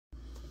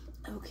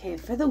Okay,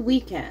 for the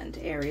weekend,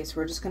 Aries,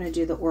 we're just going to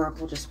do the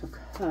oracle just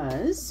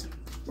because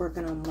we're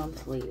going to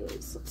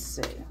monthlies. Let's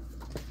see.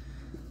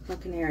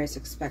 What can Aries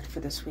expect for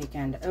this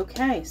weekend?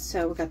 Okay,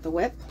 so we got the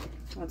whip.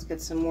 Let's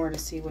get some more to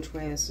see which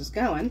way this is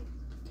going.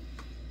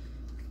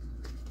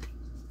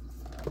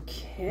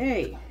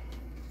 Okay.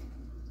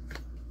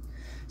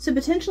 So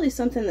potentially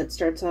something that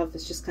starts off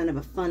as just kind of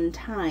a fun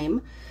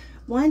time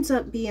winds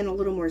up being a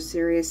little more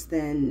serious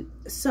than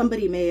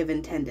somebody may have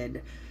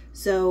intended.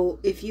 So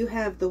if you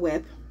have the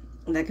whip,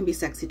 that can be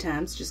sexy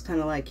times, just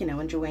kind of like, you know,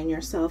 enjoying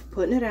yourself,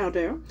 putting it out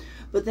there.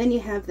 But then you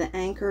have the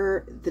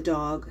anchor, the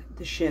dog,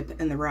 the ship,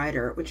 and the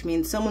rider, which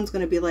means someone's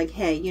going to be like,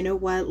 hey, you know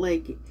what,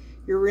 like,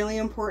 you're really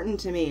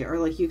important to me. Or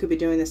like you could be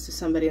doing this to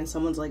somebody and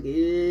someone's like,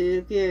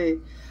 okay.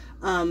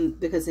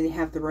 Because then you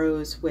have the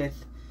rose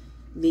with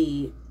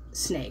the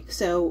snake.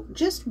 So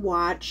just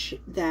watch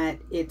that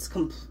it's,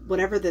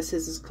 whatever this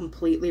is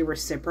completely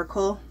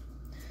reciprocal,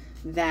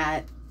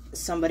 that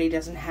somebody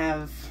doesn't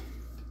have,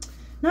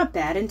 not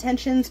bad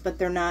intentions, but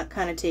they're not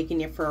kind of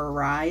taking you for a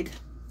ride,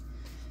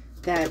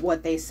 that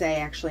what they say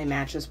actually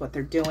matches what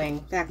they're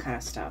doing, that kind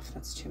of stuff.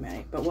 That's too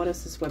many. But what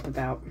is this whip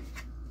about?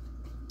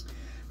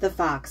 The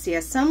fox.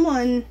 Yeah,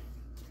 someone's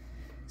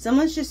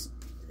just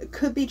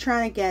could be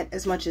trying to get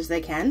as much as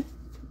they can,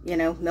 you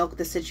know, milk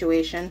the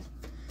situation.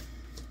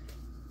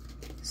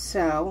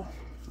 So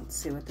let's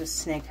see with this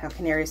snake, how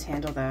can Aries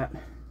handle that?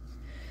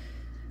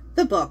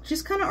 The book,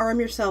 just kind of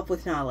arm yourself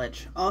with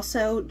knowledge.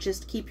 Also,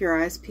 just keep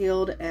your eyes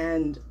peeled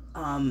and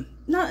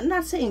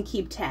not saying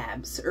keep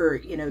tabs or,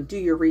 you know, do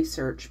your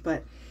research,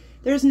 but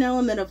there's an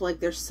element of like,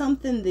 there's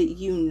something that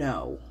you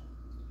know,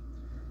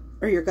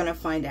 or you're going to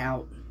find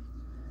out,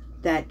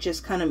 that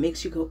just kind of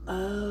makes you go,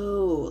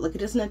 oh, like it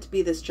doesn't have to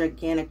be this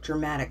gigantic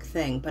dramatic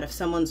thing, but if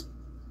someone's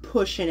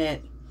pushing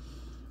it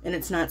and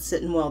it's not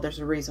sitting well, there's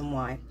a reason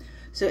why.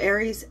 So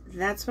Aries,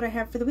 that's what I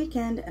have for the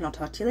weekend, and I'll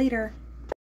talk to you later.